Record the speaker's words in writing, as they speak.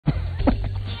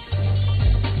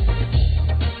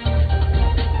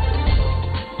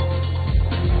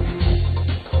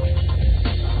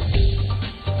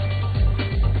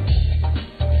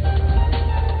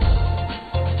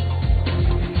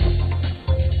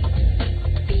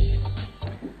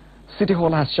City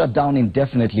Hall has shut down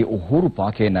indefinitely Uhuru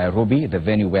Park in Nairobi, the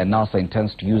venue where NASA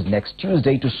intends to use next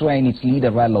Tuesday to swear in its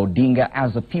leader Raila Odinga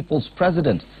as the people's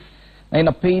president. In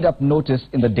a paid-up notice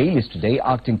in the dailies today,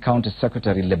 Acting County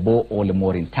Secretary Lebo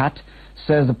Olemorin Tat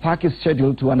says the park is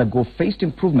scheduled to undergo phased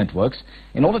improvement works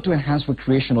in order to enhance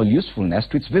recreational usefulness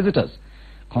to its visitors.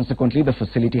 Consequently, the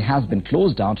facility has been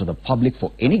closed down to the public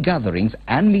for any gatherings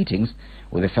and meetings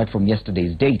with effect from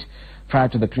yesterday's date. Prior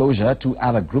to the closure, two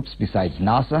other groups besides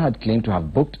NASA had claimed to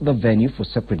have booked the venue for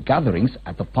separate gatherings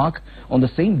at the park on the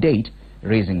same date,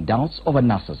 raising doubts over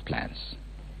NASA's plans.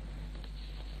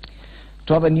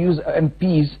 To other news,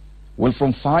 MPs will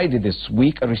from Friday this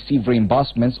week receive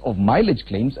reimbursements of mileage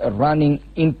claims running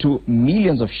into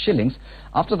millions of shillings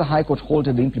after the High Court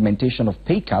halted the implementation of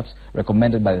pay cuts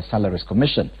recommended by the Salaries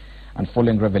Commission. And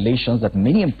following revelations that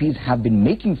many MPs have been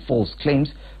making false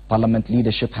claims, Parliament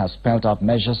leadership has spelled out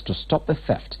measures to stop the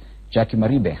theft. Jackie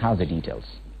Maribe has the details.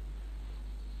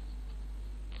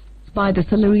 By the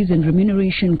Salaries and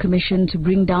Remuneration Commission to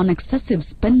bring down excessive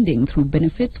spending through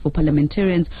benefits for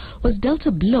parliamentarians was dealt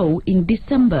a blow in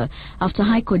December after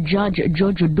High Court Judge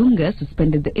George Odunga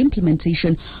suspended the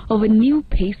implementation of a new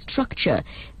pay structure.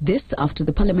 This after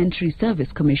the Parliamentary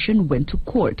Service Commission went to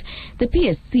court, the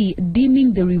PSC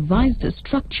deeming the revised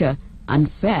structure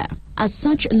unfair. As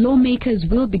such, lawmakers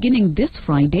will, beginning this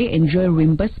Friday, enjoy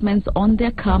reimbursements on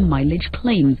their car mileage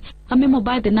claims. A memo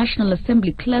by the National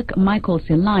Assembly Clerk Michael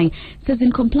Selai says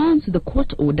in compliance with the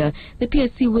court order, the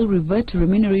PSC will revert to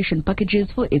remuneration packages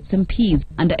for its MPs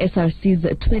under SRC's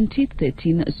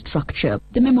 2013 structure.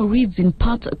 The memo reads in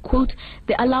part, quote,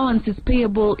 the allowance is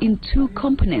payable in two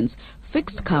components.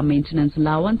 Fixed car maintenance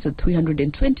allowance at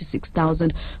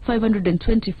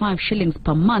 326,525 shillings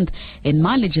per month and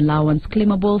mileage allowance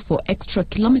claimable for extra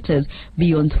kilometers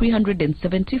beyond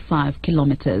 375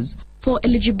 kilometers. For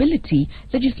eligibility,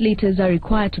 legislators are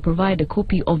required to provide a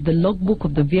copy of the logbook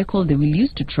of the vehicle they will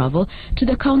use to travel to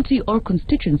the county or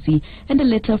constituency and a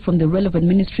letter from the relevant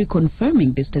ministry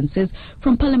confirming distances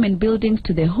from Parliament buildings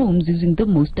to their homes using the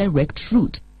most direct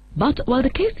route. But while the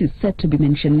case is set to be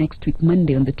mentioned next week,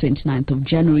 Monday on the 29th of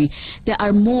January, there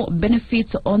are more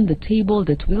benefits on the table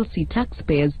that will see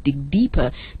taxpayers dig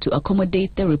deeper to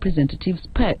accommodate their representatives'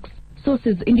 perks.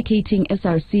 Sources indicating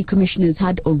SRC commissioners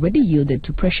had already yielded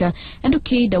to pressure and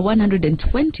okayed a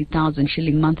 120,000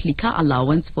 shilling monthly car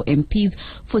allowance for MPs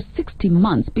for 60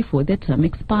 months before their term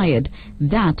expired.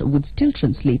 That would still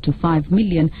translate to 5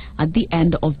 million at the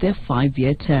end of their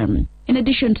 5-year term. In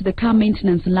addition to the car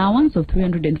maintenance allowance of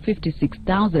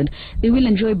 356,000, they will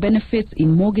enjoy benefits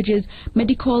in mortgages,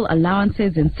 medical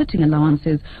allowances and sitting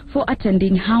allowances for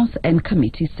attending House and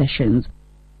committee sessions.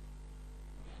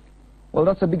 Well,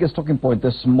 that's the biggest talking point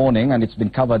this morning, and it's been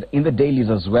covered in the dailies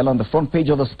as well. On the front page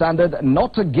of the Standard,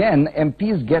 not again,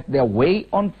 MPs get their way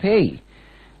on pay.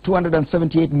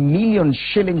 278 million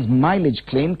shillings mileage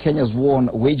claim. Kenya's war on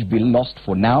wage bill lost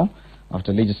for now,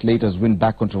 after legislators win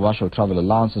back controversial travel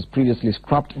allowances previously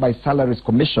scrapped by Salaries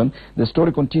Commission. The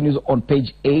story continues on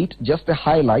page 8, just the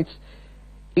highlights.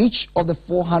 Each of the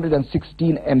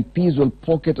 416 MPs will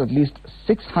pocket at least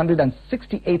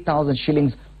 668,000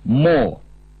 shillings more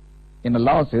in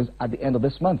allowances at the end of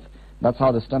this month. That's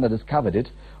how the Standard has covered it.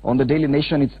 On the Daily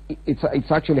Nation,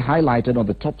 it's actually highlighted on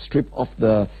the top strip of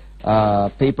the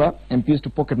paper. MPs to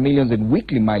pocket millions in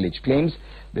weekly mileage claims.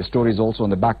 The story is also on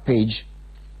the back page.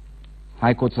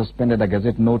 High Court suspended a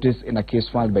Gazette notice in a case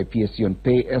filed by PSC on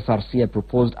pay. SRC had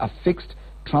proposed a fixed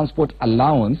transport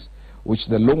allowance, which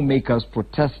the lawmakers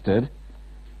protested.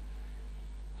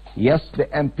 Yes, the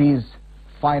MPs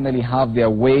finally have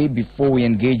their way. Before we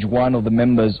engage one of the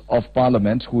members of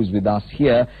Parliament who is with us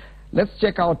here, let's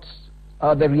check out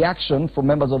the reaction from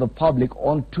members of the public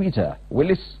on Twitter.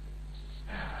 Willis?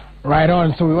 Right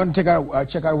on. So we want to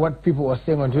check out what people were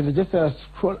saying on Twitter. Just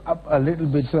scroll up a little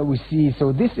bit so that we see.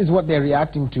 So this is what they're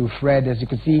reacting to, Fred. As you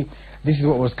can see, this is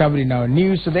what was covered in our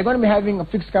news. So they're going to be having a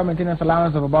fixed car maintenance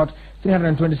allowance of about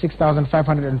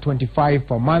 326,525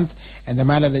 per month, and the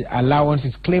mileage allowance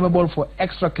is claimable for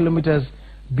extra kilometers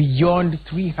beyond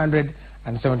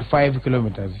 375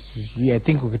 kilometers. I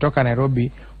think ukitoka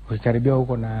Nairobi ukikaribia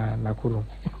huko na Nakuru.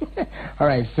 All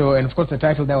right, so, and of course the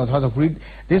title there was House of Read.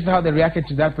 This is how they reacted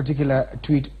to that particular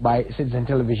tweet by Citizen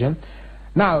Television.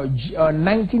 Now,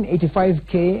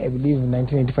 1985K, I believe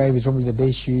 1985 is probably the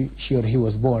day she or he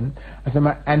was born.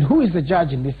 And who is the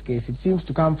judge in this case? It seems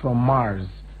to come from Mars.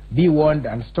 Be warned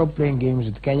and stop playing games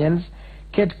with Kenyans.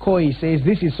 Kate Koi says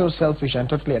this is so selfish and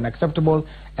totally unacceptable,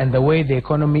 and the way the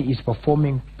economy is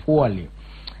performing poorly.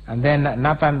 And then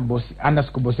Nathan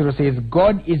 _Bosiro says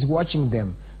God is watching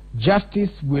them.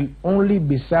 Justice will only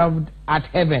be served at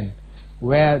heaven.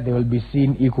 where they will be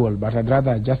seen equal, but I'd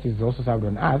rather justice is also served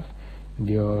on earth.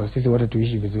 Ndio sisi wote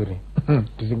tuishi vizuri.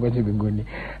 Tusingoje mbinguni.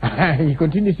 He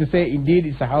continues to say, indeed,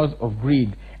 it's a house of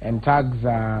greed, and tags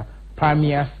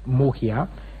Pamias Mohia.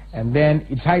 And then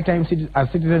it's high time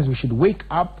as citizens we should wake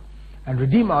up and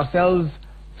redeem ourselves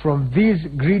from these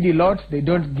greedy lots. They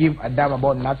don't give a damn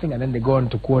about nothing, and then they go on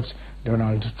to quote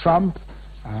Donald Trump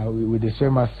with the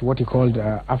famous what he called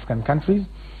African countries,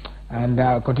 and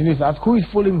continues to ask who is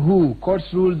fooling who. Courts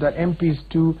ruled that MPs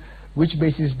to which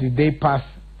basis did they pass?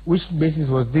 Which basis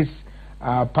was this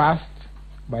passed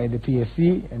by the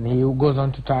PSC? And he goes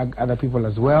on to tag other people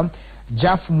as well.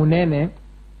 Jaff Munene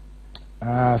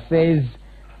says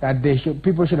that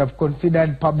people should have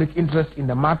considered public interest in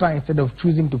the matter instead of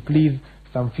choosing to please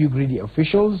some few greedy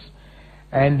officials.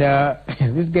 And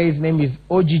this guy's name is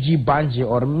OGG Banje,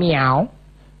 or Meow.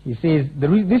 He says,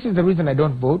 this is the reason I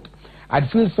don't vote. I'd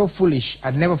feel so foolish.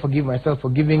 I'd never forgive myself for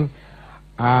giving,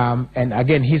 and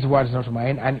again, his words, not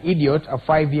mine, an idiot a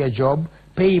 5-year job,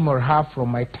 pay him or her from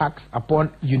my tax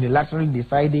upon unilaterally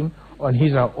deciding on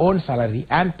his or her own salary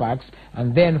and tax,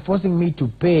 and then forcing me to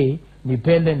pay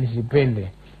nipende nisipende.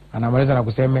 Anamaliza na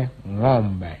kuseme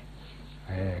ngombe.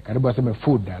 Karibu aseme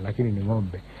food, lakini ni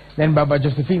ngombe. Then Baba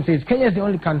Josephine says, Kenya is the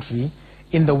only country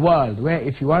in the world where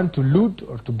if you want to loot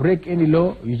or to break any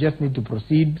law, you just need to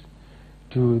proceed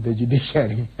to the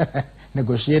judiciary,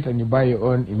 negotiate, and you buy your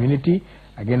own immunity.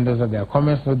 Again, those are their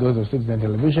comments, not those of Citizen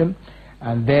Television.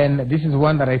 And then this is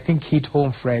one that I think hit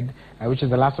home, Fred, which is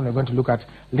the last one we're going to look at.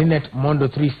 Lynette Mondo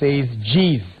 3 says,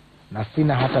 geez,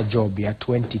 nasina hata job ya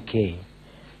 20K.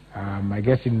 I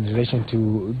guess in relation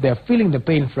to, they're feeling the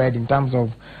pain, Fred, in terms of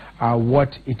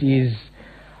what it is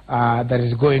that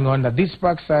is going on, that these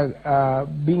perks are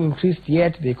being increased,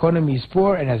 yet the economy is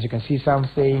poor, and as you can see, some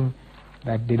saying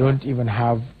that they don't even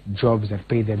have jobs that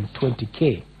pay them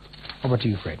 20K. Over to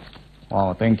you, Fred.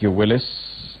 Wow, thank you, Willis.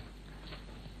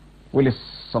 Willis,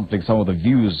 some of the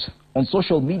views on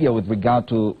social media with regard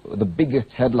to the big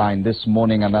headline this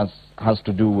morning, and that has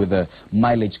to do with the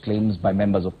mileage claims by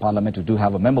members of parliament. We do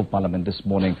have a member of parliament this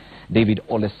morning, David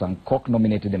Ole Sankok,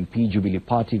 nominated MP, Jubilee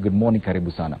Party. Good morning,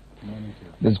 karibu sana. Good morning.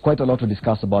 There's quite a lot to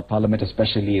discuss about parliament,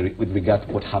 especially with regard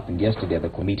to what happened yesterday at the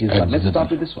committees. But let's start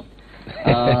with this one.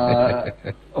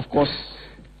 Of course,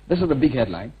 this is the big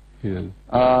headline.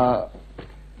 Yeah.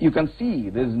 You can see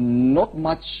there's not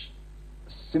much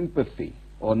sympathy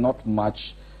or not much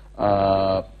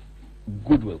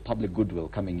goodwill, public goodwill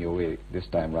coming your way this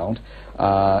time round.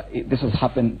 This has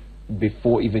happened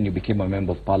before even you became a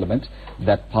member of parliament,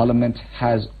 that parliament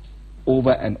has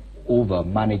over and over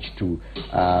managed to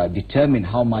determine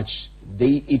how much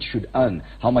it should earn,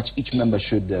 how much each member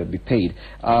should be paid.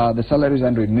 The Salaries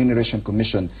and Remuneration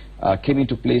Commission came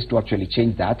into place to actually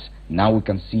change that. Now we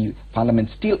can see Parliament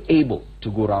still able to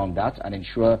go around that and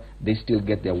ensure they still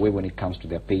get their way when it comes to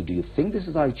their pay. Do you think this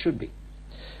is how it should be?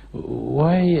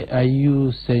 Why are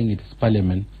you saying it is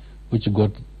Parliament which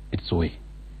got its way?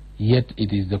 Yet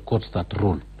it is the courts that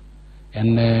rule.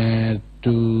 And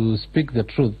to speak the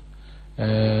truth,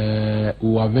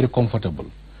 we are very comfortable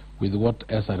with what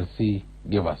SRC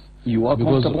gave us. You are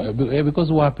comfortable?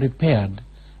 Because we are prepared.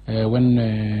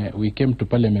 When we came to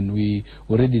Parliament, we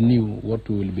already knew what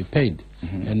we will be paid.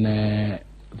 And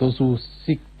those who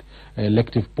seek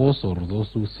elective posts or those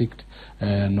who seek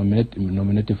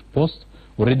nominative posts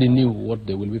already knew what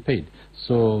they will be paid.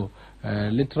 So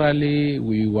literally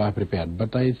we were prepared.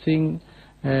 But I think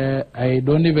I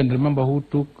don't even remember who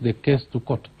took the case to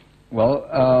court.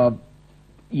 Well,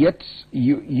 yet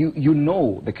you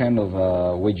know the kind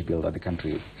of wage bill that the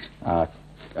country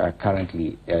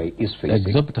currently is facing.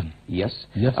 Exorbitant. Yes.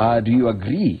 Yes. Do you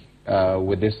agree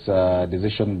with this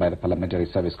decision by the Parliamentary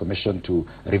Service Commission to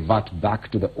revert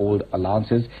back to the old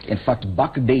allowances? In fact,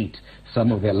 backdate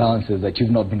some of the allowances that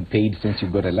you've not been paid since you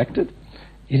got elected?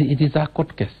 It is a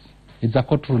court case. It's a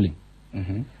court ruling.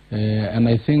 And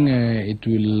I think it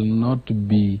will not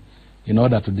be in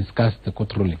order to discuss the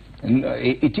court ruling.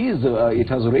 It is. It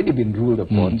has already been ruled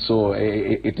upon, so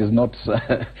it is not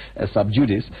sub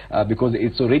judice because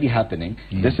it's already happening.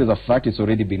 This is a fact. It's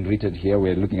already been written here.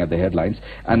 We're looking at the headlines.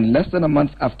 And less than a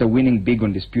month after winning big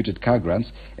on disputed car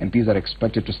grants, MPs are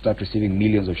expected to start receiving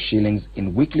millions of shillings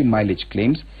in weekly mileage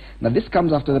claims. Now, this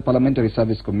comes after the Parliamentary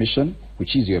Service Commission,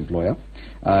 which is your employer,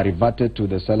 reverted to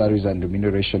the Salaries and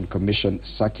Remuneration Commission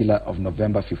circular of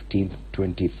November 15,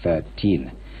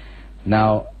 2013.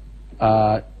 Now,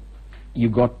 you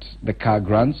got the car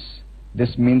grants.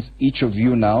 This means each of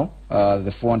you now,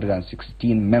 the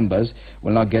 416 members,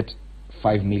 will now get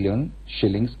 5 million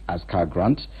shillings as car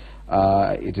grant.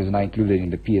 It is now included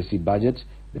in the PSC budget,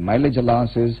 the mileage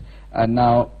allowances, and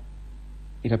now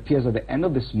it appears at the end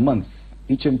of this month,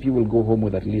 each MP will go home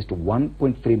with at least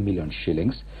 1.3 million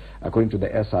shillings. According to the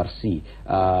SRC,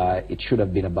 it should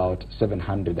have been about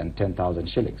 710,000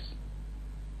 shillings.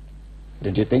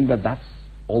 Don't you think that that's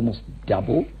almost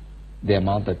double the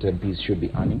amount that MPs should be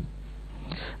earning?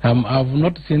 I've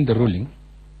not seen the ruling,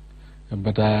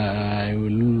 but I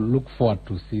will look forward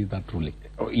to see that ruling.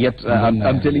 Yet,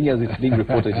 I'm telling you as it's being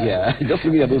reported here. Just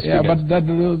looking at those figures. Yeah, but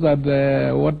those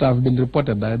are what have been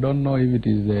reported. I don't know if it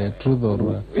is truth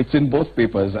or... It's in both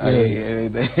papers.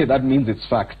 Yeah. That means it's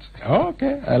fact. Oh,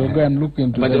 okay. I'll go and look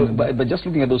into them. But just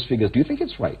looking at those figures, do you think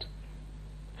it's right?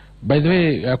 By the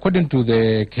way, according to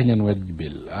the Kenyan Wage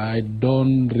Bill, I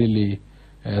don't really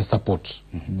support.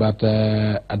 But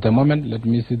at the moment, let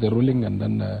me see the ruling, and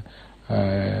then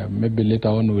maybe later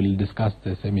on we'll discuss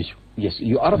the same issue. Yes,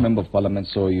 you are a member of parliament,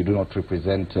 so you do not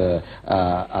represent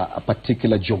a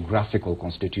particular geographical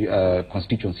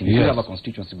constituency. You do have a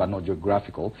constituency, but not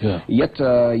geographical. Yeah. Yet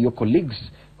your colleagues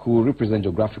who represent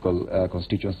geographical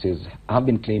constituencies have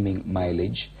been claiming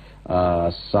mileage.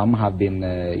 Some have been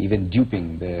even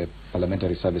duping the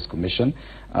Parliamentary Service Commission.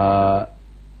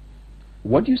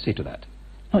 What do you say to that?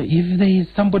 If there is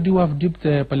somebody who have duped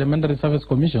the Parliamentary Service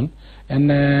Commission, and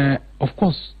of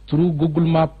course through Google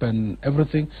Map and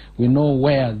everything, we know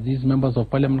where these members of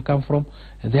Parliament come from.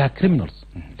 They are criminals.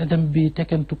 Let them be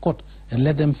taken to court and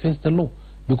let them face the law.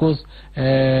 Because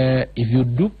if you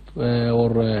dupe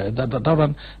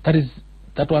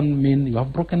that one means you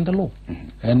have broken the law,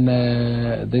 and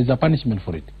there is a punishment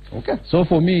for it. Okay. So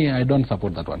for me, I don't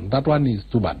support that one. That one is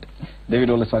too bad. David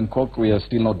Olesankok, we are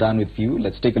still not done with you.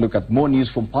 Let's take a look at more news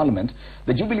from Parliament.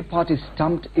 The Jubilee Party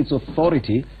stamped its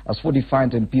authority as 4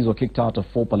 defiant MPs were kicked out of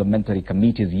 4 parliamentary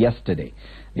committees yesterday.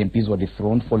 The MPs were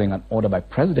dethroned following an order by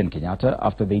President Kenyatta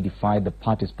after they defied the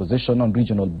party's position on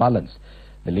regional balance.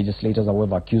 The legislators,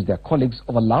 however, accused their colleagues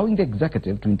of allowing the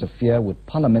executive to interfere with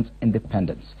Parliament's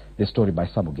independence. The story by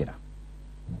Samugera.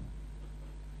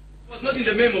 Not in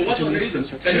the memo. What was the reason?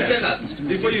 Can you tell us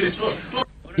before you respond?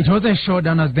 It was a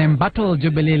showdown as the embattled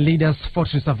Jubilee leaders fought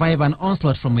to survive an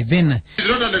onslaught from within. He's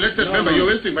not an elected member. You're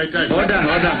wasting my time. Order.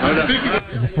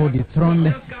 The 4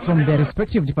 dethroned from their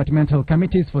respective departmental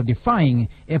committees for defying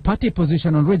a party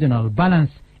position on regional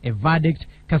balance, a verdict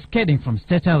cascading from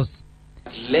State House.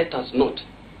 Let us not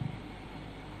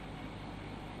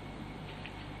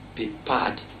be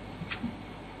part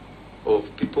of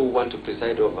people who want to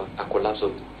preside over a collapse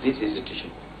of this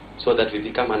institution so that we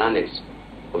become an annex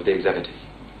of the executive.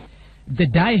 The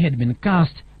die had been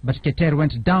cast, but Keter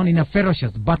went down in a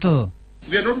ferocious battle.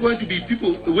 We are not going to be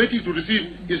people waiting to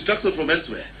receive instructions from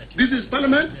elsewhere. This is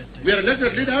Parliament. We are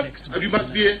elected leaders, and we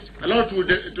must be allowed to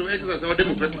exercise our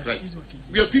democratic rights.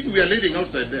 We are people we are leading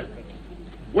outside there.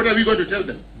 What are we going to tell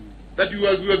them? That we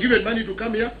were given money to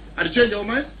come here and change our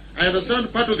minds? I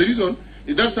understand part of the reason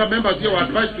is that some members here were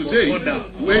advised to say,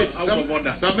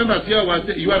 some members here were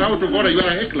saying, you are out of order, you are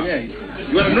a heckler. Yeah.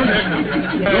 You are a non-heckler.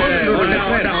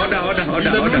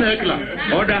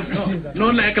 Order.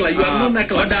 Non-heckler, you are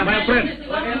non-heckler. Order, my friend.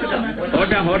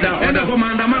 Order.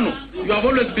 You have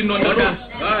always been on order.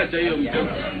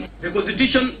 The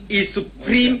Constitution is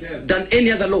supreme than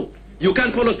any other law. You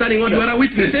can't follow standing on. You are a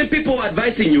witness. The same people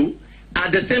advising you are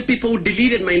the same people who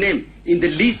deleted my name in the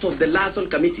list of the Larson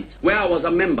Committee, where I was a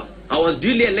member. I was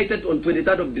duly elected on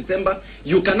 23rd of December.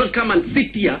 You cannot come and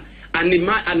sit here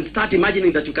and start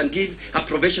imagining that you can give a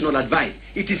professional advice.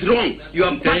 It is wrong. You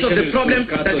are part of the problem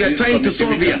that we are trying to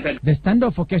solve here. The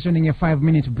standoff occasioning a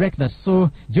 5-minute break that saw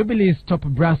Jubilee's top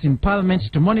brass in Parliament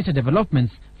to monitor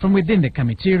developments from within the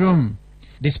committee room.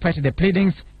 Despite the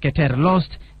pleadings, Keter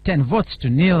lost 10 votes to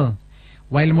 0.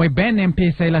 While Moiben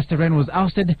MP Silas Terrain was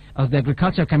ousted as the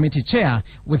Agriculture Committee Chair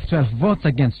with 12 votes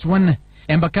against 1.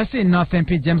 Embakasi North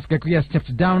MP James Gakuya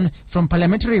stepped down from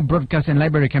Parliamentary Broadcast and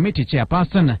Library Committee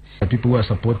Chairperson. People were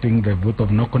supporting the vote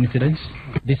of no confidence.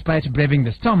 Despite braving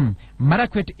the storm,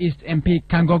 Marakwet East MP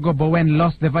Kangogo Bowen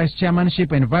lost the Vice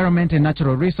Chairmanship Environment and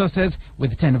Natural Resources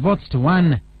with 10 votes to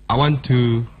 1. I want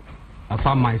to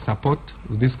affirm my support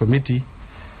with this committee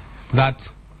that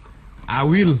I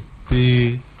will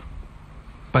be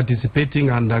participating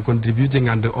and contributing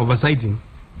and oversighting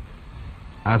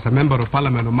as a member of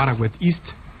Parliament of Marakwet East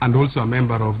and also a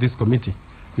member of this committee.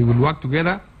 We will work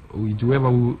together with whoever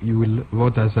you will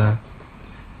vote as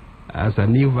a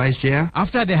new vice chair.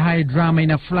 After the high drama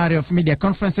in a flurry of media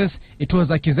conferences, it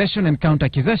was accusation and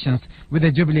counter-accusations with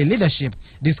the Jubilee leadership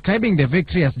describing the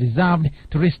victory as deserved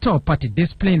to restore party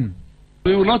discipline.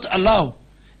 We will not allow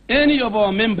any of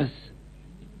our members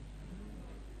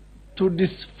to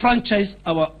disfranchise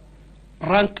our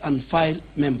rank and file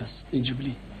members in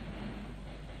Jubilee.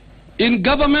 In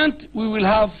government, we will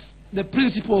have the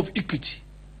principle of equity.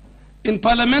 In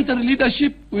parliamentary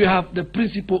leadership, we have the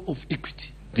principle of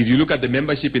equity. If you look at the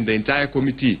membership in the entire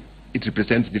committee, it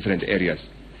represents different areas.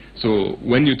 So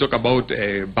when you talk about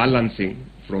balancing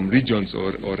from regions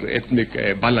or ethnic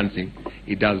balancing,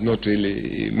 it does not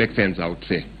really make sense, I would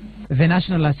say. The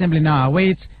National Assembly now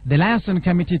awaits the liaison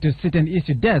committee to sit and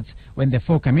issue dates when the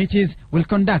 4 committees will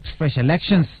conduct fresh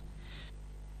elections.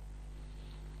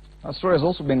 Our story has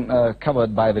also been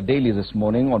covered by the Daily this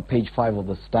morning on page 5 of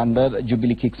the Standard.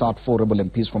 Jubilee kicks out 4 rebel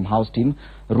MPs from House team.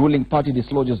 Ruling party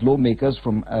dislodges lawmakers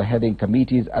from heading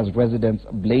committees as residents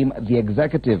blame the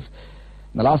executive.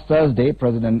 Now, last Thursday,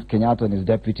 President Kenyatta and his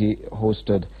deputy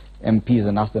hosted MPs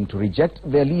and asked them to reject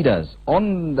their leaders.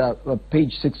 On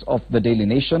page 6 of the Daily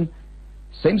Nation,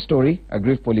 same story,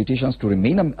 aggrieved politicians to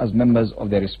remain as members of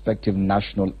their respective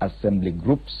National Assembly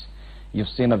groups. You've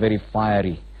seen a very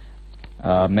fiery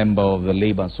member of the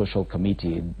Labour and Social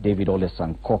Committee, David Ole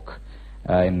Sankok,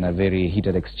 in a very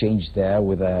heated exchange there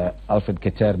with Alfred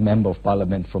Keter, Member of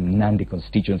Parliament from Nandi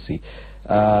constituency.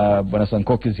 Bwana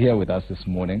Sankok is here with us this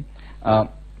morning.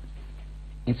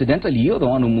 Incidentally, you're the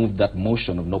one who moved that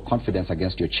motion of no confidence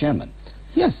against your chairman.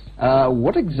 Yes.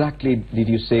 What exactly did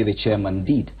you say the chairman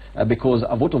did? Because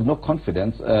a vote of no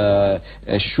confidence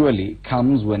surely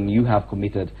comes when you have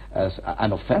committed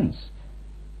an offense.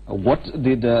 What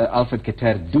did Alfred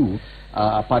Keter do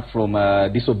apart from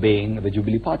disobeying the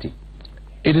Jubilee Party?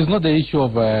 It is not the issue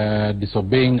of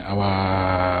disobeying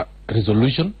our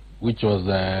resolution, which was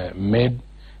made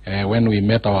when we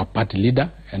met our party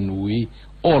leader, and we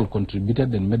all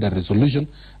contributed and made a resolution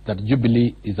that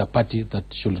Jubilee is a party that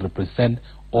should represent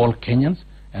all Kenyans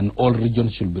and all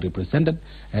regions should be represented.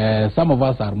 Some of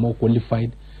us are more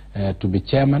qualified to be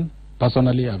chairman.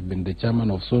 Personally, I've been the chairman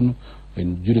of SONU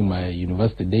during my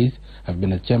university days. I've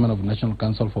been a chairman of National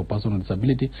Council for Persons with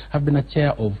Disability. I've been a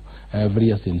chair of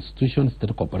various institutions,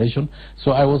 state corporation.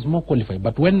 So I was more qualified.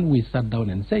 But when we sat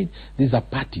down and said, this is a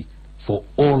party for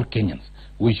all Kenyans,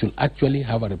 we should actually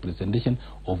have a representation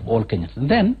of all Kenyans. And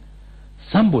then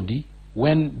somebody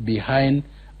went behind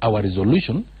our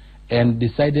resolution and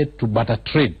decided to barter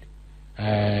trade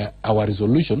our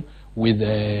resolution with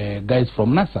guys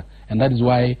from NASA. And that is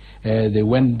why they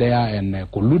went there and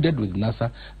colluded with NASA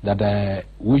that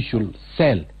we should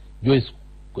sell Joyce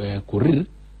Korir,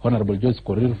 Honorable Joyce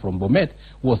Korir from Bomet,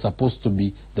 who was supposed to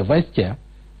be the vice chair,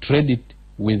 trade it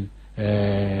with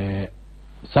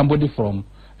somebody from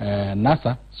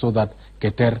NASA so that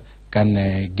Keter can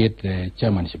get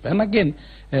chairmanship. And again,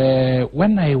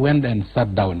 when I went and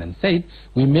sat down and said,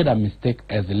 we made a mistake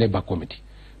as a Labour committee,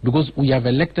 because we have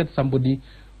elected somebody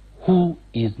who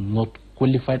is not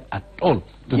qualified at all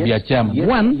to be a chairman. Yes,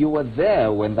 one, you were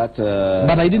there when that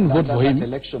but I didn't vote for him.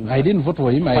 Election, I didn't vote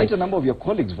for him. Quite a number of your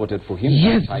colleagues voted for him.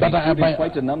 Yes, but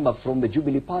quite a number from the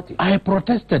Jubilee Party. I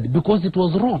protested because it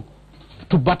was wrong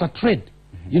to barter trade.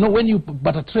 You know, when you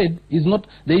barter trade, is not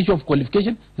the issue of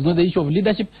qualification, it's not the issue of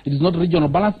leadership, it is not regional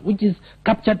balance, which is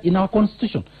captured in our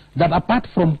constitution. That apart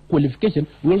from qualification,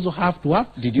 we also have to have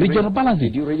regional balance.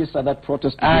 Did you register that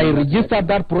protest? I registered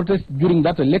that protest during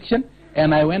that election,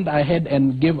 and I went ahead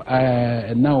and gave moved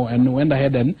a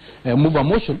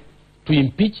motion to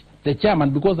impeach the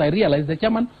chairman, because I realized the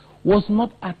chairman was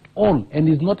not at all and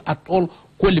is not at all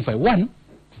qualified. One,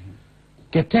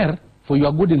 Keter, for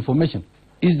your good information,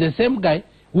 is the same guy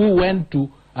who went to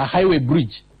a highway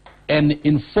bridge and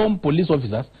informed police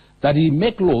officers that he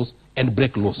make laws and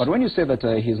break laws. But when you say that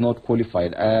he's not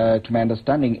qualified, to my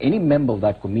understanding, any member of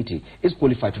that committee is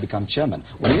qualified to become chairman.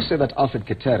 When you say that Alfred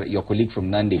Keter, your colleague from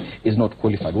Nandi, is not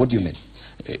qualified, what do you mean?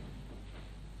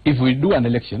 If we do an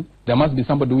election, there must be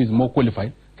somebody who is more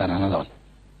qualified than another one.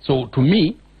 So to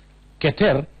me,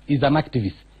 Keter is an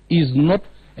activist. He's not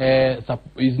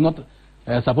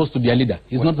supposed to be a leader.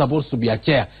 He's not supposed to be a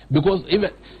chair, because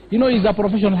even, you know, he's a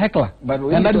professional heckler,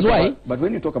 and that is why. But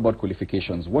when you talk about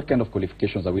qualifications, what kind of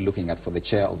qualifications are we looking at for the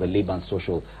chair of the Labour and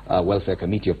Social Welfare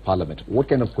Committee of Parliament? What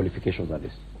kind of qualifications are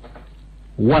these?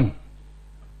 One,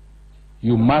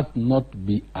 you must not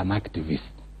be an activist.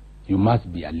 You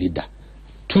must be a leader.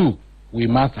 Two, we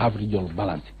must have regional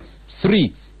balance.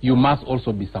 Three, you must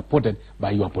also be supported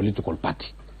by your political party.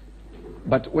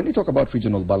 But when you talk about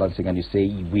regional balancing and you say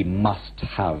we must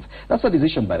have, that's a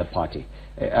decision by the party.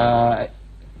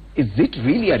 Is it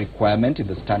really a requirement in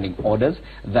the standing orders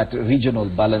that regional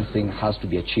balancing has to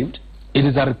be achieved? It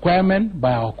is a requirement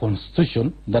by our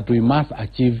constitution that we must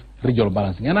achieve regional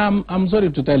balancing. And I'm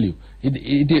sorry to tell you,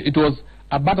 it was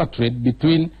a barter trade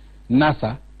between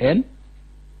NASA and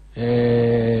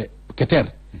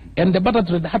Keter. And the barter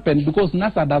trade happened because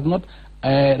NASA does not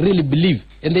really believe,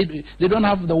 and they don't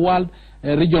have the word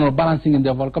regional balancing in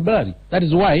their vocabulary. That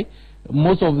is why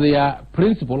most of their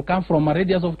principles come from a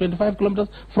radius of 25 kilometers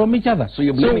from each other. So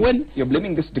you're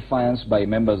blaming this defiance by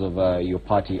members of your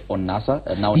party on NASA,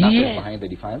 and now NASA is behind the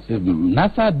defiance?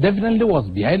 NASA definitely was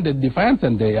behind the defiance,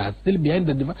 and they are still behind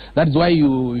the defiance. That's why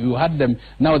you had them.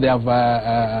 Now they have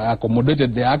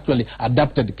accommodated, they actually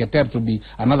adapted Keter to be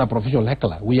another professional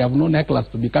heckler. We have known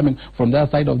hecklers to be coming from the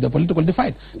other side of the political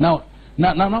divide. Now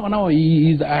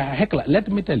he is a heckler. Let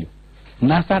me tell you,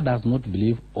 NASA does not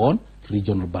believe on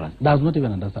regional balance. Does not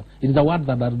even understand. It is a word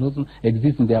that does not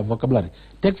exist in their vocabulary.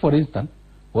 Take for instance,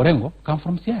 Orengo come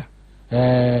from Siaya.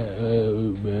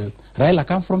 Raila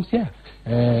come from Siaya.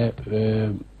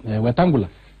 Wetangula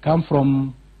come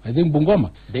from, I think,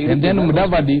 Bungoma. And then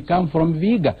Mudavadi come from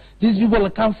Viga. These people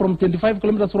come from 25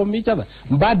 kilometers from each other.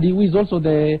 Mbadi, who is also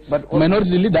the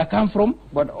minority leader, come from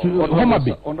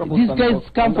Homabay. These guys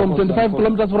come from 25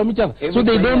 kilometers from each other. So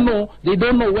they don't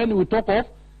know when we talk of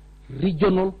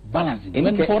regional balancing.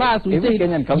 When for us we say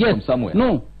Kenyan comes from somewhere.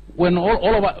 No, when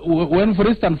when for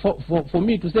instance for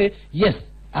me to say yes,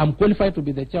 I'm qualified to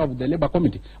be the chair of the Labour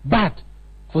Committee, but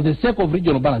for the sake of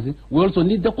regional balancing, we also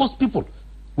need the coast people.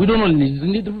 We don't only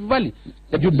need Rift Valley.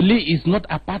 Jubilee is not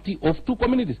a party of two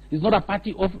communities. It's not a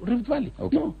party of Rift Valley.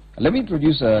 Okay. No. Let me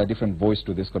introduce a different voice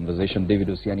to this conversation. David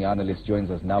Osiani, analyst, joins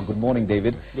us now. Good morning,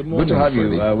 David. Good morning. Good to have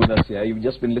you with us here. You've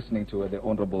just been listening to the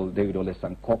Honorable David Ole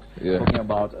Sankok talking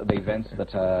about the events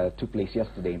that took place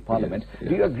yesterday in Parliament. Yes.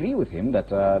 Do you agree with him that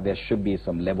there should be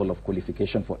some level of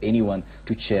qualification for anyone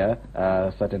to chair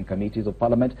certain committees of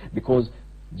Parliament? Because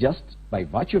just by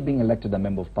virtue of being elected a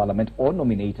member of Parliament or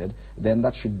nominated, then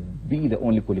that should be the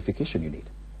only qualification you need.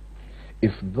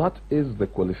 If that is the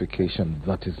qualification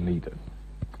that is needed,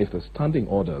 if the standing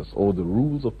orders or the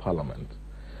rules of Parliament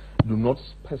do not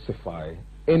specify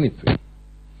anything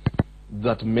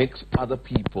that makes other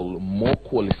people more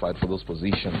qualified for those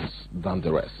positions than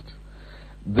the rest,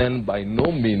 then by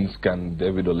no means can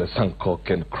David Ole Sankok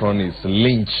and cronies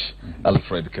lynch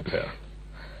Alfred Keter.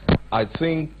 I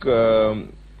think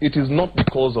it is not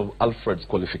because of Alfred's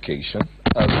qualification.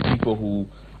 As people who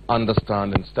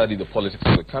understand and study the politics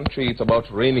of the country, it's about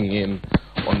reining in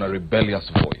on a rebellious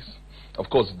voice. Of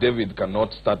course, David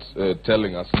cannot start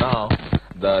telling us now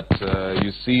that,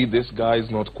 you see, this guy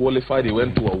is not qualified, he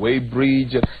went to a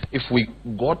weighbridge. If we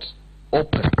got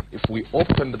open, if we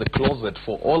opened the closet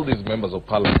for all these members of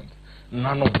Parliament,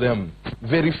 none of them,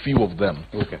 very few of them,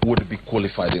 would be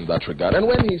qualified in that regard. And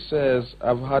when he says,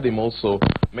 I've heard him also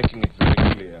making it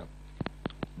very clear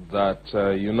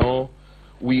that, you know,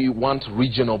 we want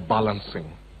regional balancing,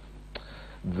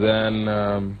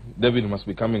 then David must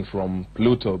be coming from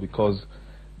Pluto, because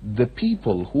the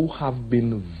people who have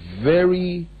been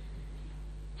very,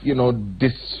 you know,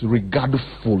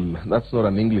 disregardful, that's not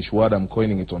an English word, I'm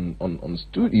coining it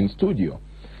in studio,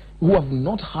 who have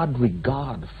not had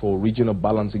regard for regional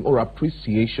balancing or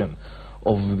appreciation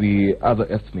of the other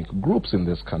ethnic groups in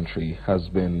this country has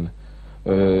been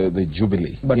the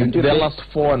Jubilee. But in the last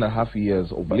 4.5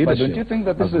 years of leadership. But don't you think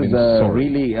that this is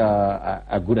really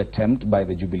a good attempt by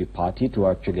the Jubilee Party to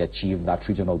actually achieve that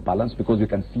regional balance? Because we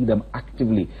can see them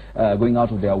actively going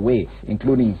out of their way,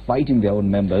 including fighting their own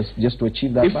members, just to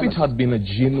achieve that balance. If it had been a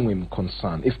genuine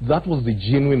concern, if that was the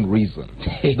genuine reason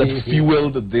that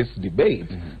fueled this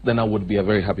debate, then I would be a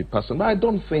very happy person. But I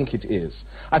don't think it is.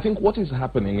 I think what is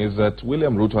happening is that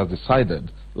William Ruto has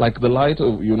decided, like the light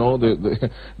of, you know, the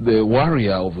warrior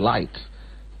of light,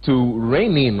 to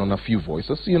rein in on a few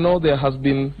voices. You know, there has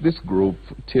been this group,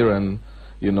 Tiran,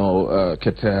 you know,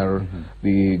 Keter,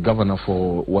 the governor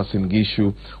for Uasin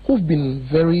Gishu, who've been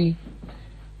very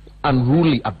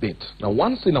unruly a bit. Now,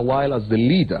 once in a while, as the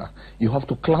leader, you have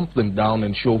to clamp them down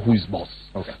and show who is boss.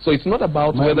 So it's not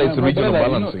about whether it's regional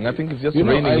balancing. I think it's just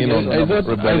reining in on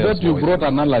rebellious I thought you brought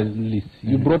an analyst.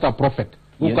 You brought a prophet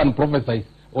who can prophesy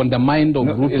on the mind of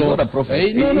Ruto. He's not a prophet.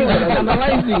 He's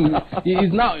analyzing.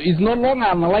 He's no longer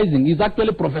analyzing. He's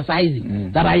actually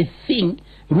prophesizing that I think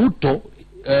Ruto,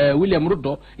 William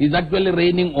Ruto, is actually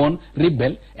reigning on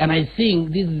rebel, and I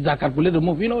think this is a calculated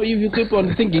move. You know, if you keep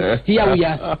on thinking, here we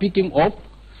are speaking of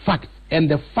facts, and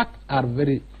the facts are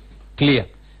very clear.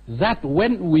 That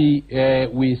when we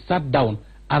sat down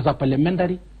as a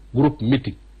parliamentary group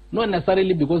meeting, not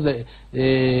necessarily because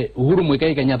Uhuru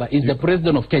Muigai Kenyatta is the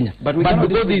president of Kenya, but because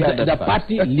he is the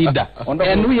party leader.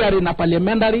 And we are in a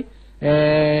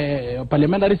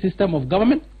parliamentary system of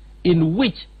government in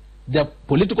which the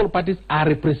political parties are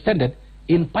represented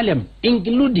in parliament,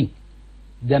 including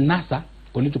the NASA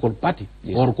political party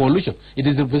or coalition. It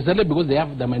is represented because they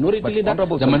have the minority leader,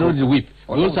 the minority whip.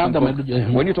 We also have the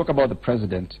minority. When you talk about the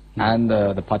president and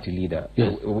the party leader,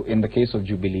 in the case of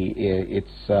Jubilee,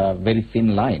 it's a very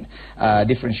thin line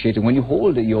differentiating. When you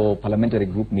hold your parliamentary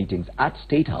group meetings at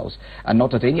State House and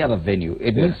not at any other venue,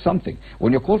 it means something.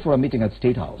 When you're called for a meeting at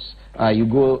State House, you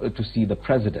go to see the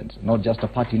president, not just a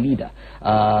party leader.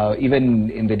 Even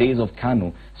in the days of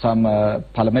KANU, some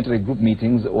parliamentary group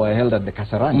meetings were held at the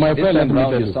Kasarani. My friend,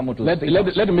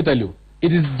 let me tell you,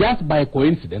 it is just by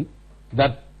coincidence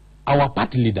that our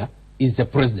party leader is the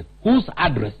president, whose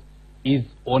address is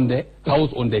on the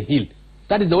house on the hill.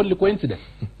 That is the only coincidence.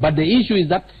 But the issue is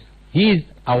that he is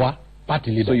our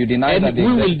party leader. So you deny that we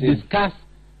will discuss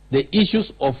the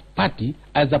issues of party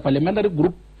as a parliamentary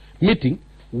group meeting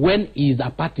when he is a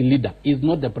party leader, he is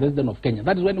not the president of Kenya.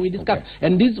 That is when we discuss.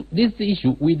 And this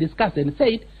issue we discussed and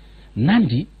said,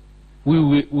 Nandi,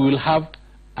 we will have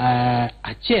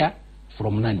a chair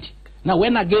from Nandi. Now,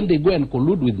 when again they go and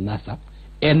collude with NASA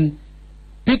and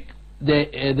pick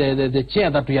the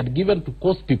chair that we had given to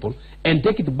coast people and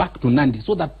take it back to Nandi,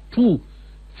 so that two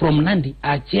from Nandi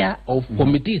are chair of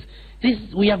committees.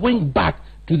 We are going back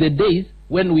to the days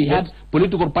when we had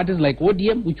political parties like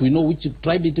ODM, which we know which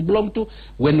tribe it belonged to,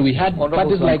 when we had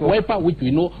parties like Wiper, which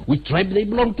we know which tribe they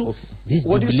belong to.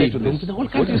 What do you say to this?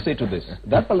 What do you say to this?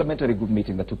 That parliamentary group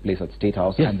meeting that took place at State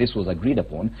House, and this was agreed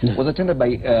upon, was attended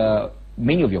by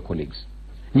many of your colleagues.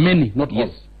 Many, not all.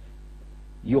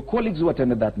 Your colleagues who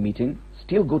attended that meeting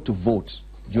still go to vote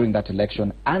during that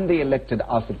election, and they elected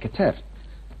Alfred Keter.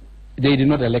 They did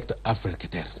not elect Alfred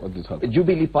Keter. The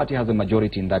Jubilee Party has a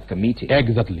majority in that committee.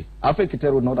 Exactly. Alfred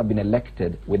Keter would not have been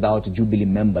elected without Jubilee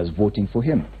members voting for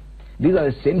him. These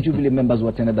are the same Jubilee members who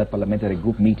attended that parliamentary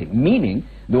group meeting, meaning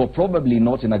they were probably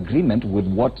not in agreement with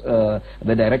what the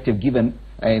directive given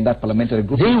in that parliamentary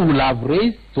group meeting. They will have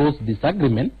raised those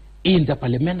disagreements in the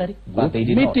parliamentary group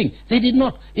meeting. They did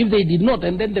not. If they did not,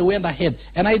 and then they went ahead.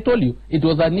 And I told you, it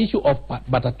was an issue of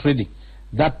barter trading.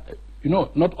 That, you know,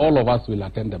 not all of us will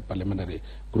attend the parliamentary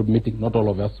group meeting. Not all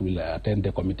of us will attend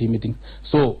the committee meeting.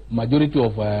 So, majority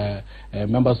of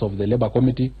members of the Labour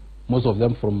Committee, most of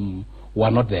them were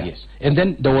not there. And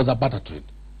then there was a barter trade.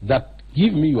 That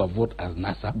give me your vote as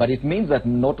NASA. But it means that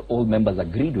not all members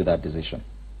agreed with that decision.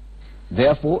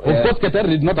 Therefore, of course, Keter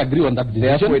did not agree on that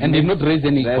decision and did not raise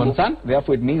any concern.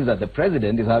 Therefore, it means that the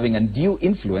president is having undue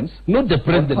influence. Not the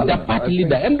president, the party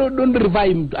leader. And don't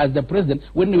revive him as the president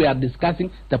when we are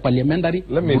discussing the parliamentary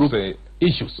group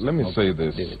issues. Let me say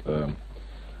this.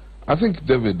 I think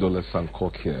David Dole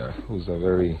Sankok here, who's a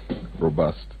very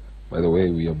robust, by the way,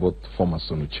 we are both former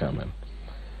SONU chairman.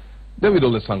 David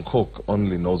Dole Sankok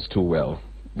only knows too well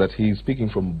that he is speaking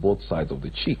from both sides of the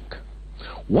cheek.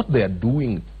 What they are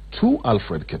doing to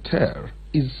Alfred Keter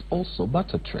is also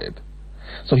barter trade.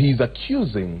 So he's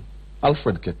accusing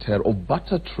Alfred Keter of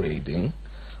barter trading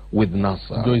with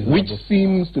NASA, which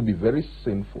seems to be very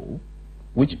sinful,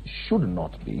 which should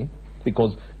not be,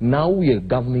 because now we are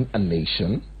governing a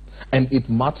nation and it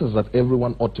matters that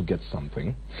everyone ought to get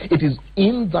something. It is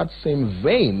in that same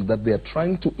vein that they are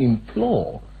trying to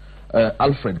implore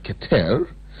Alfred Keter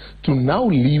to now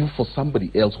leave for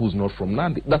somebody else who's not from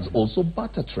Nandi. That's also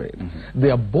barter trade.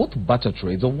 They are both barter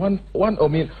trades. I mean,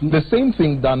 the same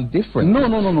thing done differently.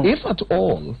 No. If at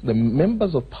all the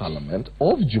members of parliament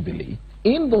of Jubilee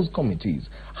in those committees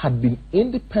had been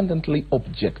independently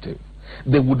objective,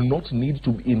 they would not need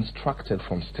to be instructed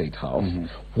from State House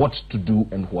what to do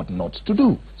and what not to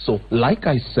do. So, like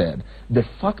I said, the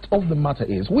fact of the matter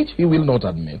is, which he will not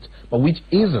admit, but which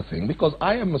is a thing, because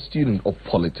I am a student of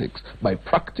politics by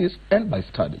practice and by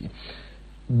study,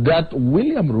 that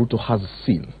William Ruto has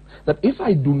seen that if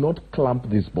I do not clamp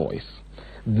these boys,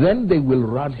 then they will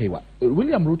run haywire.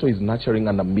 William Ruto is nurturing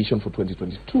an ambition for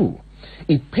 2022.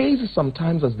 It pays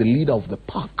sometimes as the leader of the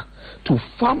pack to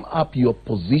firm up your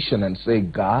position and say,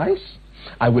 guys,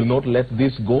 I will not let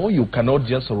this go. You cannot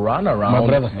just run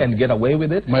around and get away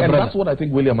with it. That's what I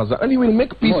think William has done. And he will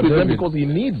make peace with them because he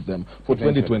needs them for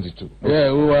 2022.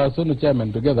 Yeah, we were SONU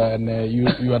chairman together, and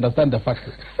you understand the fact.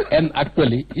 And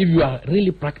actually, if you are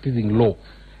really practicing law,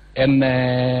 and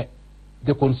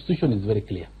the constitution is very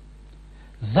clear,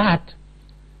 that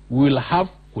we will have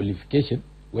qualification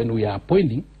when we are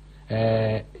appointing,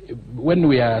 when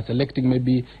we are selecting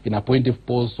maybe in appointive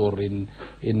posts or in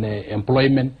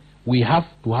employment, we have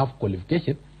to have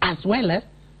qualification as well as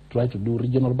try to do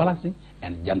regional balancing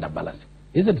and gender balancing,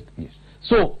 isn't it? Yes.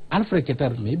 So Alfred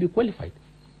Keter may be qualified,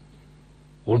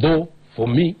 although for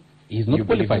me he's not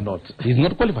qualified. He's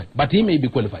not qualified, but he may be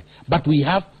qualified. But we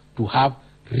have to have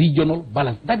regional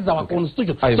balance. That is our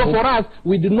constitution. So for us,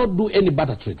 we did not do any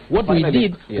barter trade. What we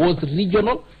did was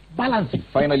regional balancing.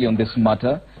 Finally, on this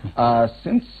matter,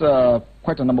 since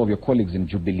quite a number of your colleagues in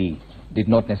Jubilee did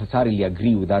not necessarily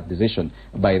agree with that decision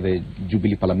by the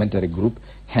Jubilee parliamentary group,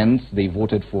 hence they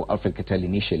voted for Alfred Ketel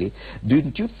initially,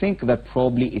 don't you think that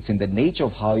probably it's in the nature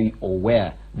of how you, or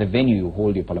where the venue you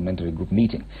hold your parliamentary group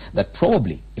meeting, that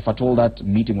probably if at all that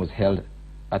meeting was held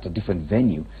at a different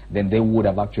venue, then they would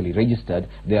have actually registered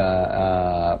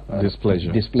their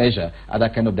displeasure at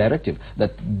that kind of directive.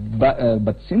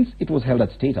 But since it was held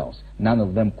at State House, none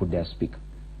of them could dare speak.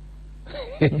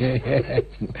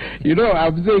 You know,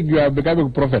 I'm saying you are becoming a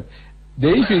prophet. The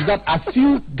issue is that a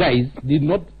few guys did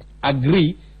not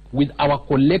agree with our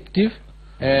collective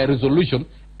resolution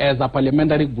as a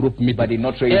parliamentary group meeting. But did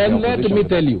not raise and let me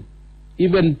tell you,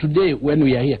 even today when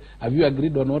we are here, have you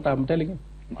agreed on what I'm telling you?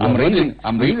 I'm raising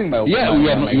my opinion.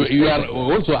 Yeah, you are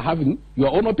also having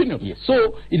your own opinion. Yes.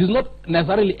 So it is not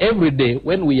necessarily every day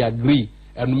when we agree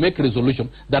and make resolution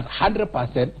that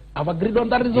 100% have agreed on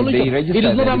that resolution. It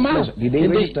is not a matter. They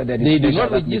did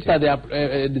not register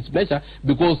their displeasure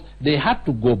because they had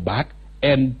to go back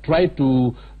and try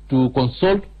to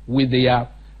consult with their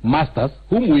masters,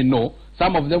 whom we know.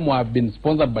 Some of them have been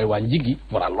sponsored by Wanjigi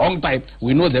for a long time.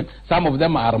 We know them. Some of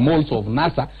them are moles of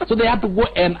NASA. So they have to go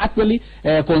and actually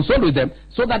consult with them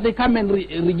so that they come and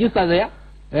register their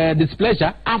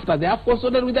displeasure after they have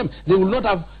consulted with them. They will not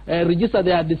have registered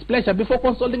their displeasure before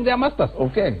consulting their masters.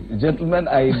 Okay, gentlemen,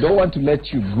 I don't want to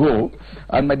let you go,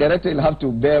 and my director will have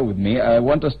to bear with me. I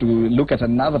want us to look at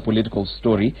another political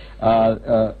story.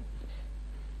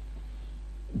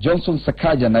 Johnson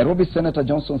Sakaja, Nairobi Senator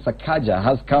Johnson Sakaja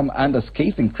has come under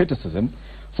scathing criticism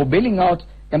for bailing out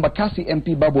Embakasi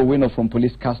MP Babu Owino from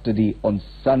police custody on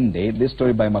Sunday. This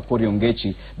story by Makori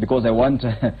Ongechi, because I want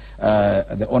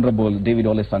the Honorable David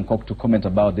Ole Sankok to comment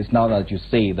about this now that you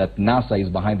say that NASA is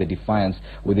behind the defiance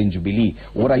within Jubilee.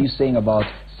 What are you saying about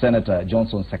Senator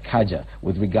Johnson Sakaja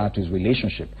with regard to his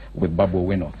relationship with Babu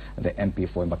Owino, the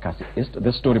MP for Embakasi East?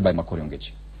 This story by Makori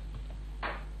Ongechi.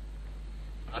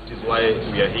 That is why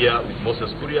we are here with Moses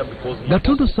Kuria, because the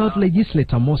Tondo South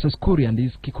legislator Moses Kuria and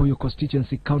his Kikuyu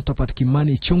constituency counterpart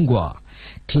Kimani Ichung'wah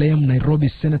claim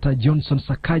Nairobi Senator Johnson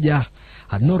Sakaja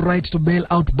had no right to bail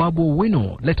out Babu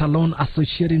Owino, let alone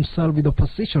associate himself with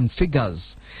opposition figures.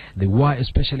 They were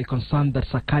especially concerned that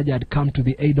Sakaja had come to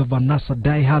the aid of a NASA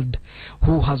diehard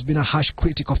who has been a harsh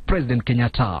critic of President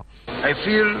Kenyatta. I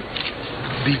feel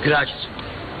begrudged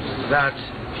that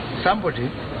somebody,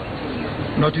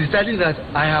 notwithstanding that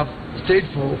I have stayed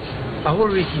for a whole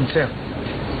week himself,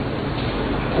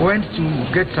 went to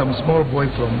get some small boy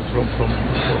from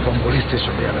police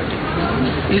station the other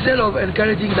day. Instead of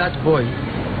encouraging that boy,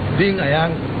 being a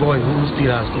young boy who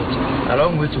still has got a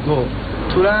long way to go,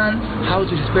 to learn how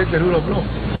to respect the rule of law.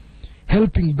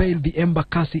 Helping bail the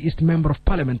Embakasi East Member of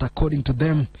Parliament, according to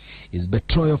them, is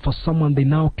betrayal for someone they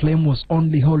now claim was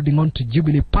only holding on to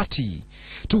Jubilee Party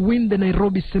to win the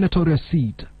Nairobi senatorial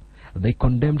seat. They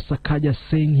condemned Sakaja,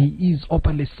 saying he is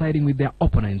openly siding with their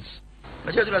opponents.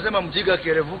 Acha tunasema mjiga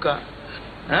kirevuka,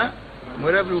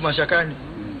 mwerevu mashakani.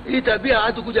 Hii tabia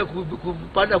hatu kuja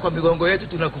kupanda kwa migongo yetu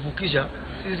tunakuvukisha,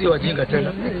 sisi wajinga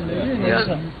tena. Yes,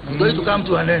 it's going to come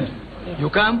to an end. You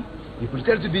come, you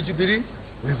pretend to be Jubilee,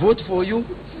 we vote for you,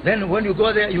 then when you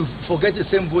go there, you forget the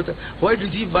same voter. Why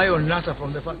did he buy on NASA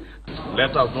from the first?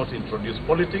 Let us not introduce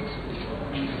politics.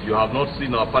 You have not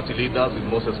seen our party leaders with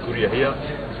Moses Kuria here,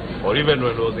 or even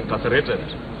when he was incarcerated,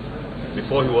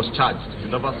 before he was charged. You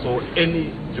never saw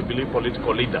any Jubilee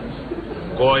political leader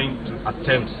going to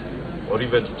attempt or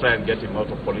even to try and get him out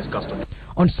of police custody.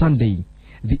 On Sunday,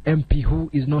 the MP, who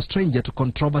is no stranger to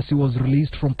controversy, was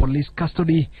released from police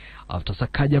custody after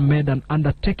Sakaja made an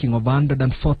undertaking of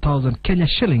 104,000 Kenya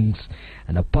shillings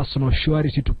and a personal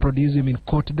surety to produce him in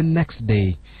court the next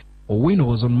day. Owino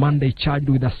was on Monday charged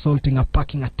with assaulting a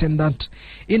parking attendant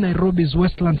in Nairobi's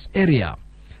Westlands area.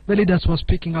 The leaders were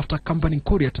speaking after accompanying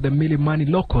Kuria to the Milimani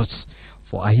Law Courts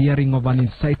for a hearing of an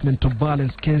incitement to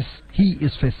violence case he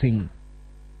is facing.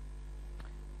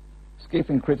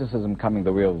 Scathing criticism coming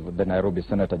the way of the Nairobi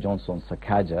Senator Johnson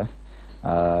Sakaja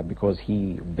because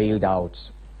he bailed out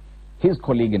his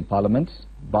colleague in Parliament,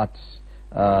 but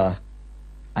a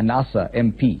NASA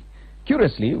MP.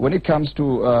 Curiously, when it comes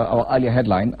to our earlier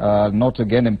headline, not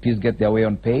again MPs get their way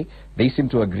on pay, they seem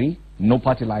to agree. No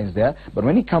party lines there. But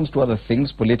when it comes to other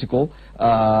things, political,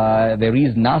 there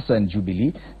is NASA and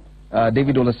Jubilee.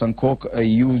 David Ole Sankok,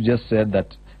 you just said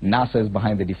that NASA is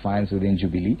behind the defiance within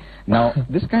Jubilee. Now,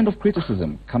 this kind of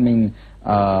criticism coming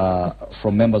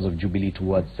from members of Jubilee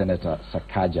towards Senator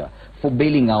Sakaja for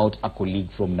bailing out a colleague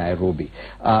from Nairobi.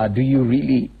 Do you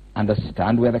really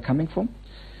understand where they're coming from?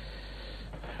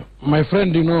 My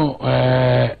friend, you know,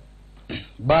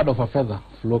 bird of a feather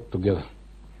flock together.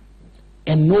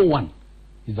 And no one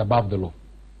is above the law.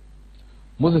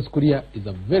 Moses Kuria is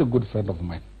a very good friend of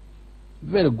mine.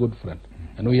 Very good friend.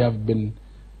 And we have been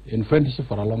in friendship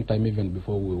for a long time, even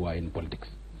before we were in politics.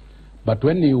 But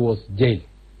when he was jailed,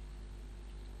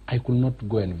 I could not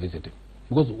go and visit him.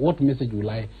 Because what message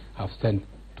will I have sent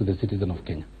to the citizen of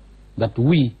Kenya? That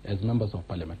we, as members of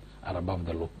parliament, are above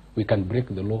the law. We can break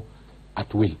the law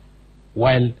at will.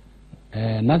 While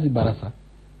Nazi Barasa,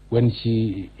 when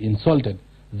she insulted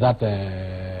that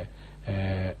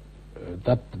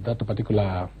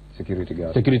particular security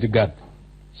guard,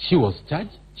 she was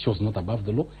charged, she was not above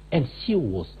the law, and she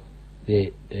was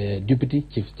the Deputy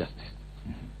Chief Justice.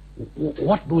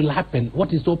 What will happen?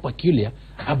 What is so peculiar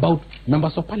about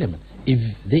members of parliament? If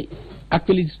they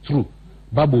actually it's true,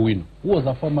 Babu Wino, who was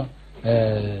a former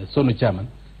Sonu chairman,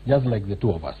 just like the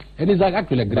two of us, and he's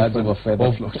actually a great friend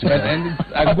and it's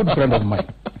a good friend of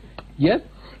mine. Yes,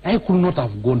 I could not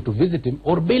have gone to visit him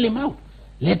or bail him out.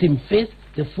 Let him face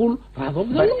the full wrath of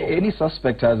the law. Any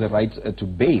suspect has a right to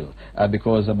bail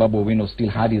because Babu Wino still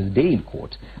had his day in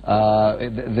court.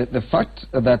 The fact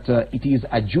that it is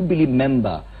a Jubilee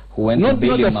member who went to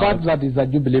bail him out... Not the fact that he's a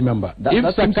Jubilee member.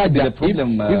 If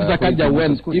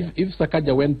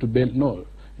Sakaja went to bail...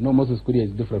 No, Moses Kuria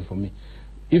is different from me.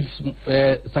 If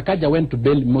Sakaja went to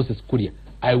bail Moses Kuria,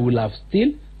 I will have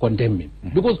still condemned him.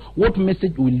 Because what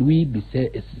message will we be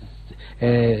saying?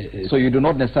 So you do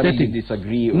not necessarily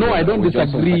disagree? No, I don't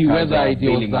disagree whether it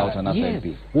bailing out an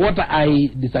MP. What I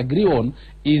disagree on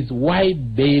is why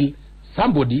bail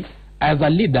somebody as a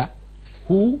leader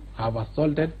who have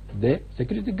assaulted the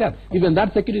security guard. Even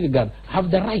that security guard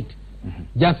have the right,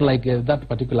 just like that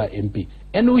particular MP.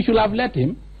 And we should have let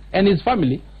him and his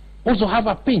family also have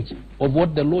a pinch of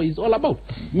what the law is all about.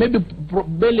 Maybe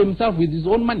bail himself with his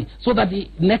own money, so that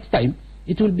next time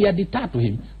it will be a deter to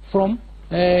him from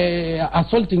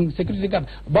assaulting security guard.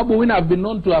 Babu Wina have been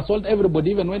known to assault everybody,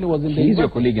 even when he was in the... He's your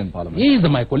colleague in parliament. He is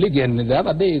my colleague, and the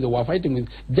other day they were fighting with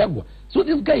Jaguar. So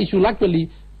this guy should actually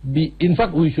be... In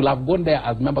fact, we should have gone there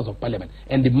as members of parliament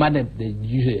and demanded the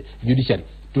judiciary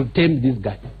to tame this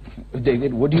guy.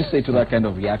 David, what do you say to that kind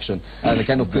of reaction, the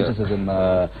kind of criticism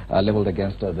leveled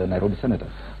against the Nairobi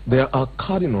senator? There are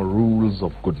cardinal rules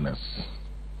of goodness.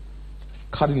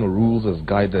 Cardinal rules as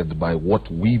guided by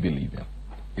what we believe in.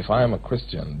 If I am a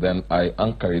Christian, then I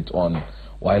anchor it on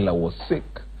while I was sick.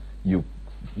 You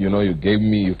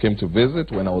came to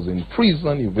visit. When I was in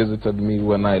prison, you visited me.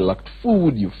 When I lacked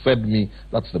food, you fed me.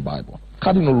 That's the Bible.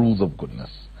 Cardinal rules of goodness.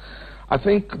 I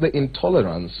think the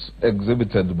intolerance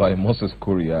exhibited by Moses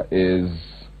Kuria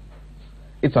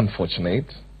it's unfortunate.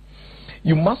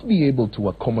 You must be able to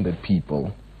accommodate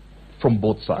people from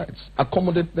both sides.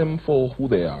 Accommodate them for who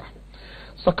they are.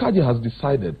 Sakaja has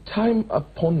decided, time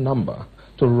upon number,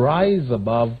 to rise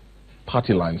above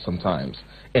party lines sometimes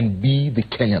and be the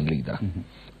Kenyan leader.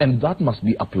 And that must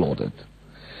be applauded.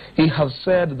 He has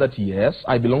said that, yes,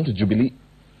 I belong to Jubilee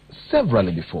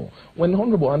severally before. When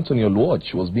Honorable Anthony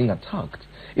Oluoch was being attacked,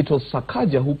 it was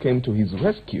Sakaja who came to his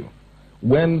rescue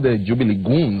when the Jubilee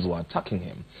goons were attacking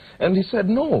him. And he said,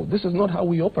 no, this is not how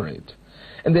we operate.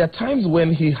 And there are times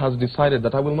when he has decided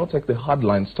that I will not take the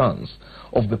hardline stance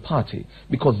of the party,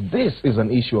 because this is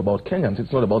an issue about Kenyans,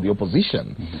 it's not about the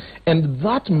opposition. And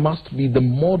that must be the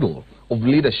model of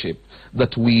leadership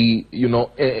that we,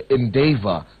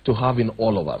 endeavor to have in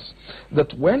all of us.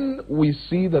 That when we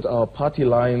see that our party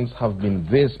lines have been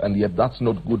this, and yet that's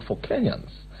not good for Kenyans,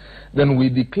 then we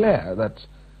declare that,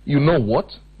 you know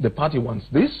what, the party wants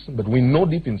this, but we know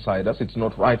deep inside us it's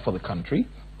not right for the country.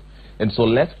 And so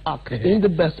let's act in the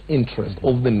best interest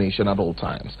of the nation at all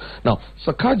times. Now,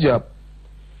 Sakaja,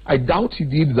 I doubt he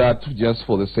did that just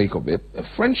for the sake of it.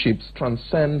 Friendships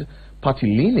transcend party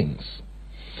leanings.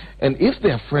 And if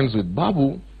they are friends with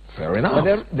Babu, fair enough.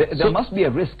 But there must be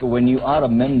a risk when you are a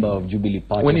member of Jubilee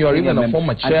Party. When you are even a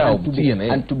former chair of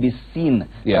TNA. And to be seen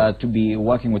to be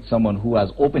working with someone who has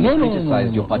openly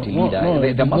criticized your party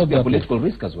leader. There must be a political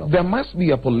risk as well. There must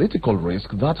be a political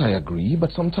risk, that I agree,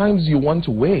 but sometimes you want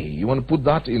to weigh. You want to put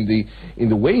that in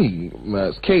the weighing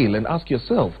scale and ask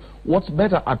yourself, what's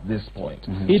better at this point?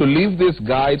 To leave this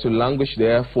guy to languish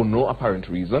there for no apparent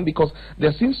reason, because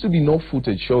there seems to be no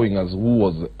footage showing us who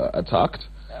was attacked,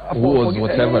 who was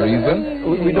whatever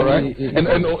reason. We don't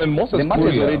and Moses the matter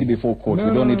is already before court.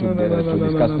 We don't need to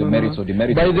discuss the merits or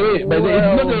demerits. By the way,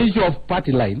 it's not the issue of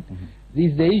party line.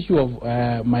 This is the issue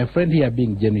of my friend here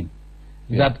being genuine.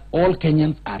 that all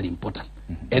Kenyans are important.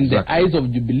 And Exactly. the eyes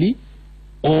of Jubilee,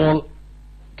 all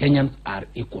Kenyans are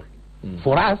equal.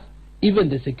 For us, even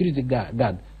the security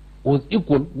guard was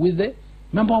equal with the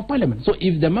member of parliament. So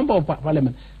if the member of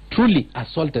parliament truly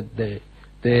assaulted the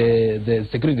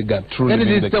security guard, Truly then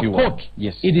it is the keyword. court.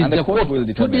 Yes. It is And the court will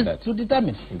determine that. to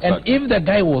determine. Exactly. And if the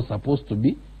guy was supposed to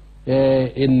be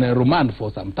in remand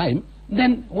for some time,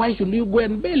 then why should you go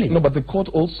and bail him? No, but the court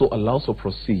also allows for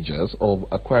procedures of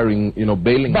acquiring,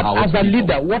 bailing But out as a people.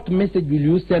 leader, what message will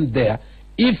you send there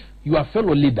if your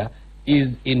fellow leader is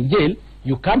in jail,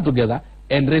 you come together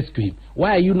and rescue him?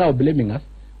 Why are you now blaming us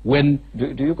when do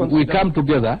you consider we come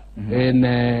together and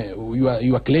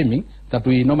you are claiming that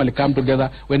we normally come together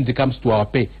when it comes to our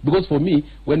pay? Because for me,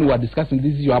 when we are discussing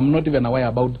this issue, I'm not even aware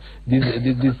about this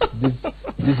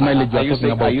mileage you are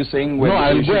talking about. Are you saying no,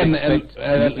 I'll go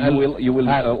and you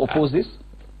will oppose this?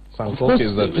 Sankok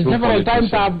is a true several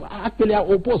times politician. I've actually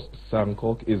opposed.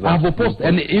 Sankok is I've a opposed, true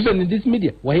and politician. even in this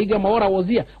media, Wahiga Maora was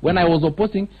here when I was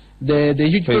opposing the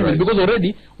huge Pay payment, rise. because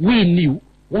already we knew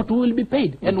what will be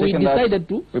paid, and we Taken that, decided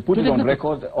to. We put to it take on that.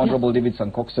 record. Honorable David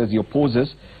Sankok says he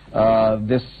opposes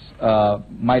this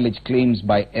mileage claims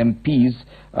by MPs,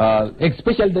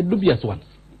 especially the dubious ones.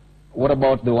 What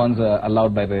about the ones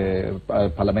allowed by the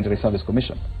Parliamentary Service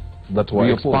Commission? That were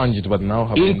We oppose. expunged but now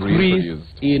have been Increase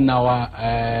reintroduced. in our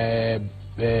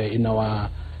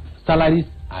salaries,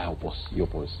 I oppose. You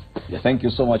oppose. Yes. Thank you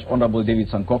so much, Honorable David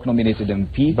Sankok, nominated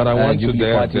MP. But I want to Jubilee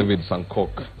dare Party. David Sankok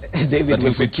David that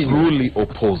will if he continue. truly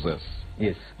opposes,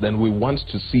 Yes. then we want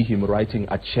to see him writing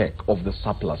a check of the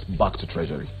surplus back to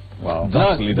Treasury. Wow.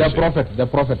 That's No, leadership. the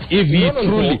prophet. If he No, no, no.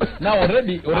 truly now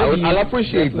already I'll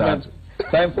appreciate that.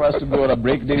 Time for us to go on a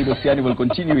break. David Ostiani will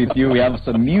continue with you. We have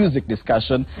some music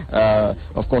discussion.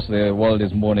 Of course, the world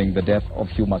is mourning the death of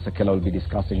Hugh Masekela. We'll be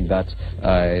discussing that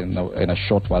in a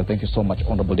short while. Thank you so much,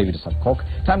 Honorable David Sankok.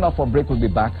 Time now for a break. We'll be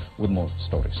back with more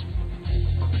stories.